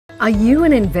Are you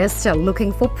an investor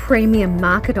looking for premium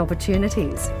market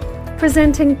opportunities?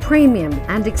 Presenting premium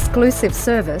and exclusive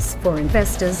service for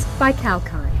investors by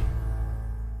Kalkine.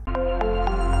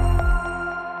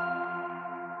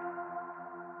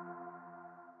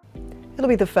 It'll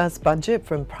be the first budget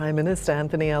from Prime Minister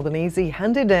Anthony Albanese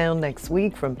handed down next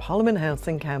week from Parliament House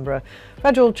in Canberra.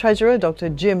 Federal Treasurer Dr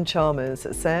Jim Chalmers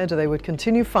said they would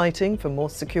continue fighting for more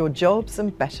secure jobs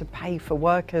and better pay for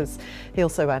workers. He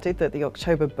also added that the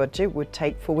October budget would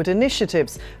take forward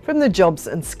initiatives from the Jobs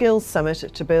and Skills Summit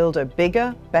to build a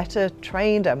bigger, better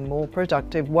trained and more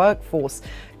productive workforce,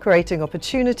 creating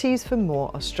opportunities for more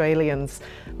Australians.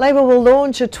 Labor will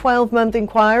launch a 12-month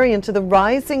inquiry into the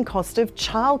rising cost of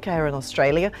childcare in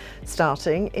Australia,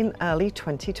 starting in early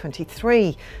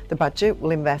 2023. The budget will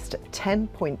invest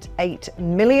 $10.8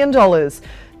 million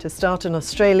to start an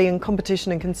Australian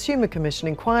Competition and Consumer Commission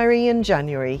inquiry in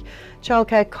January.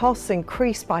 Childcare costs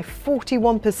increased by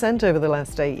 41% over the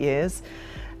last 8 years.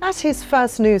 At his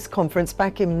first news conference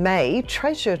back in May,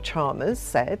 Treasurer Chalmers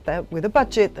said that with a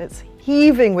budget that's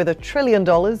heaving with $1 trillion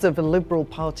of Liberal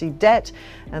Party debt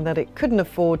and that it couldn't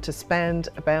afford to spend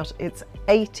about its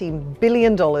 $80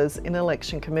 billion in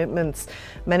election commitments.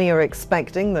 Many are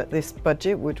expecting that this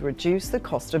budget would reduce the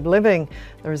cost of living.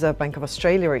 The Reserve Bank of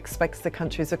Australia expects the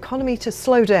country's economy to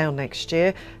slow down next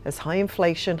year as high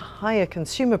inflation, higher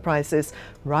consumer prices,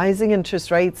 rising interest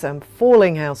rates and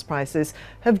falling house prices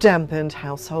have dampened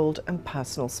household and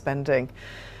personal spending.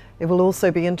 It will also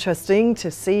be interesting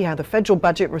to see how the federal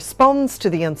budget responds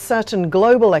to the uncertain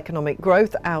global economic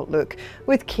growth outlook,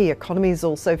 with key economies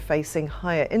also facing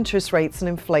higher interest rates and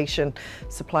inflation,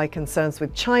 supply concerns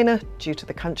with China due to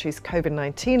the country's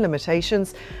COVID-19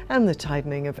 limitations, and the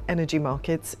tightening of energy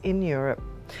markets in Europe.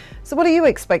 So what are you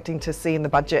expecting to see in the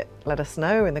budget? Let us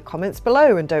know in the comments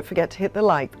below, and don't forget to hit the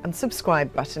like and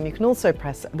subscribe button. You can also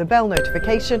press the bell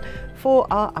notification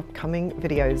for our upcoming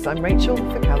videos. I'm Rachel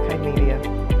for Kalkine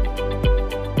Media.